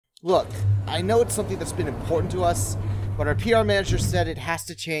Look, I know it's something that's been important to us, but our PR manager said it has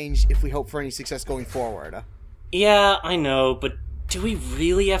to change if we hope for any success going forward. Yeah, I know, but do we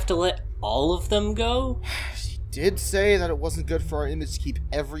really have to let all of them go? She did say that it wasn't good for our image to keep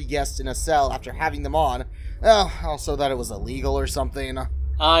every guest in a cell after having them on. Oh, also that it was illegal or something.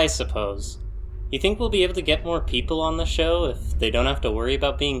 I suppose. You think we'll be able to get more people on the show if they don't have to worry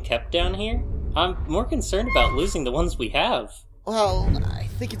about being kept down here? I'm more concerned about losing the ones we have. Well, I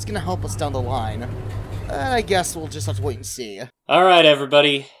think it's gonna help us down the line. I guess we'll just have to wait and see. Alright,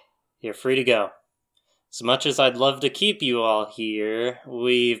 everybody. You're free to go. As much as I'd love to keep you all here,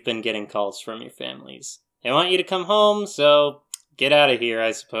 we've been getting calls from your families. They want you to come home, so get out of here,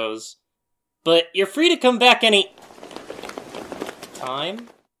 I suppose. But you're free to come back any time?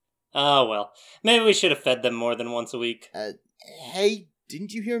 Oh well, maybe we should have fed them more than once a week. Hey,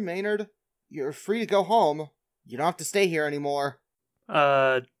 didn't you hear Maynard? You're free to go home. You don't have to stay here anymore. Do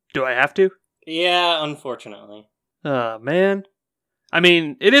I have to? Yeah, unfortunately. Man. I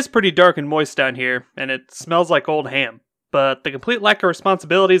mean, it is pretty dark and moist down here, and it smells like old ham. But the complete lack of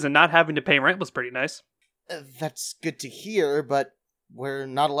responsibilities and not having to pay rent was pretty nice. That's good to hear, but we're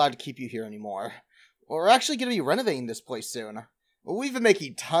not allowed to keep you here anymore. We're actually going to be renovating this place soon. We've been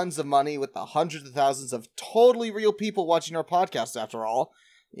making tons of money with the hundreds of thousands of totally real people watching our podcast, after all.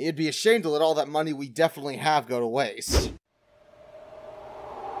 It'd be a shame to let all that money we definitely have go to waste.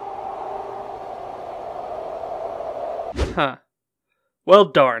 Huh. Well,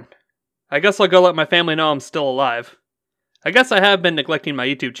 darn. I guess I'll go let my family know I'm still alive. I guess I have been neglecting my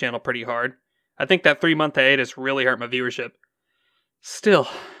YouTube channel pretty hard. I think that 3-month hiatus really hurt my viewership. Still,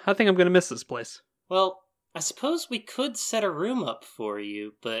 I think I'm gonna miss this place. Well, I suppose we could set a room up for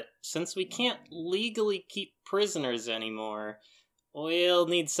you, but since we can't legally keep prisoners anymore, we'll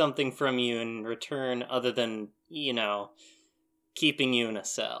need something from you in return other than, keeping you in a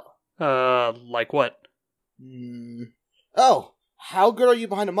cell. Like what? Oh, how good are you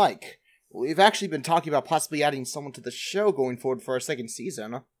behind a mic? We've actually been talking about possibly adding someone to the show going forward for our second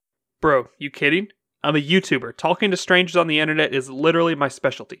season. Bro, you kidding? I'm a YouTuber. Talking to strangers on the internet is literally my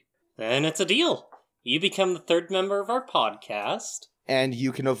specialty. Then it's a deal. You become the third member of our podcast. And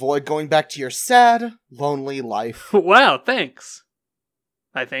you can avoid going back to your sad, lonely life. Wow, thanks.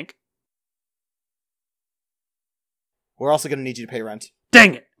 I think. We're also going to need you to pay rent.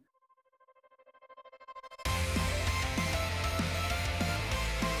 Dang it!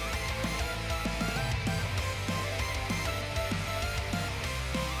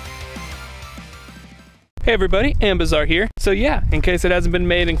 Hey everybody, Ambazar here. So yeah, in case it hasn't been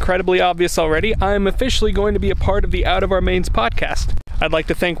made incredibly obvious already, I'm officially going to be a part of the Out of Our Mains podcast. I'd like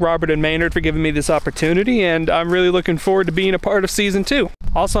to thank Robert and Maynard for giving me this opportunity, and I'm really looking forward to being a part of Season 2.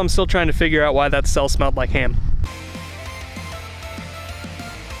 Also, I'm still trying to figure out why that cell smelled like ham.